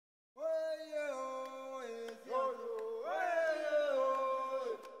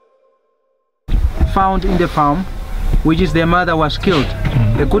found in the farm, which is their mother was killed.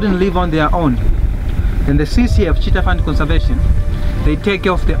 They couldn't live on their own. Then the CCF, Cheetah Fund Conservation, they take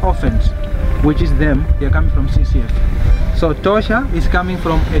care of the orphans, which is them. They're coming from CCF. So Tosha is coming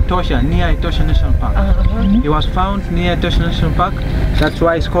from Etosha, near Etosha National Park. He was found near Etosha National Park. That's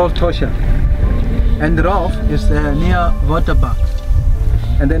why it's called Tosha. And Rolf is near Waterpark.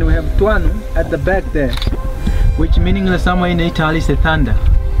 And then we have Tuanu at the back there, which meaning somewhere in Italy is the thunder.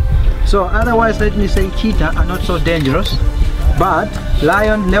 So otherwise, let me say cheetah are not so dangerous, but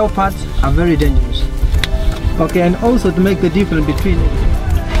lion, leopards are very dangerous. Okay, and also to make the difference between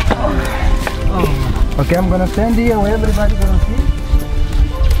okay, I'm gonna stand here where everybody gonna see.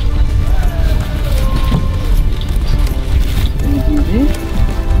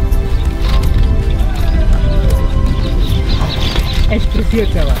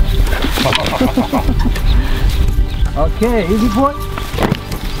 Okay, easy boy.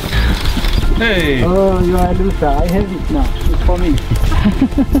 Hey! Oh, you are a loser. I have it now. It's for me.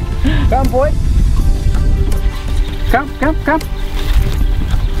 Come, boy. Come, come, come.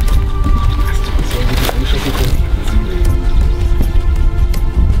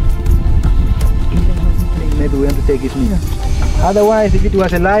 Maybe we have to take his meat. Otherwise, if it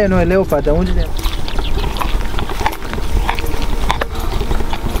was a lion or a leopard, I wouldn't have.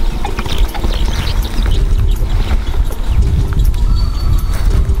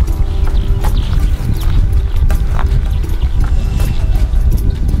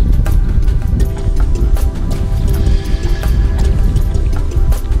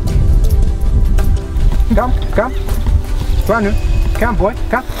 Come, come. Run, come boy,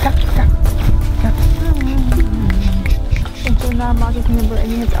 come, come, come. Und so nah mag ich mir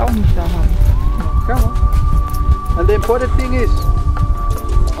eigentlich jetzt auch nicht da haben. Come on. And the important thing is,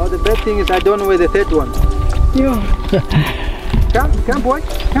 or the bad thing is, I don't know where the third one. Ja. Come, come boy,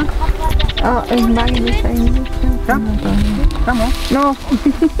 come. Ah, ich mag ihn nicht eigentlich. Come, come on. No.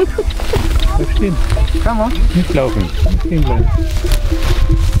 Bleib stehen. Come on. Nicht laufen. Stehen bleiben.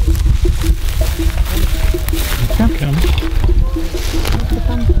 Come. Come.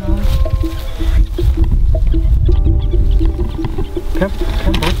 Come,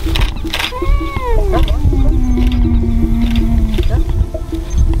 come boy. Come.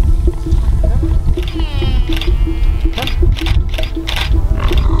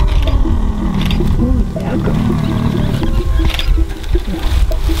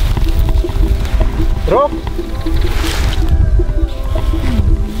 Rob.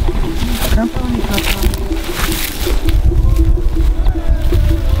 Come.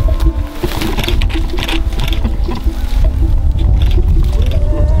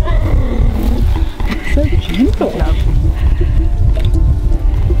 So gentle.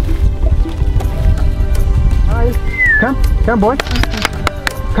 Hi. Come, come boy.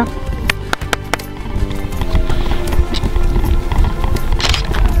 Come.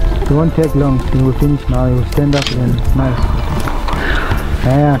 It won't take long. You will finish now. You will stand up and nice.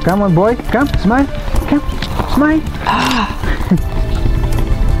 Yeah, come on boy. Come, smile. Come, smile.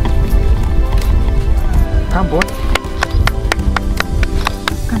 Come boy.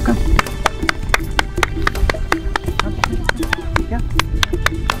 Come, come. Yeah.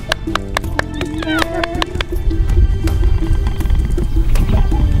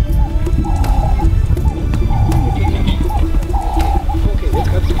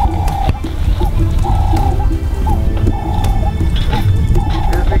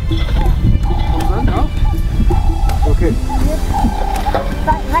 Okay.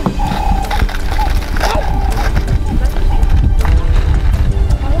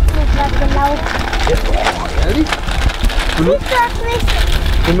 Ehrlich?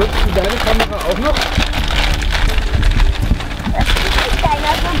 Benutzt du deine Kamera auch noch? Das ist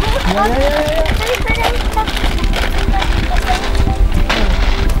deiner so gut. Ja.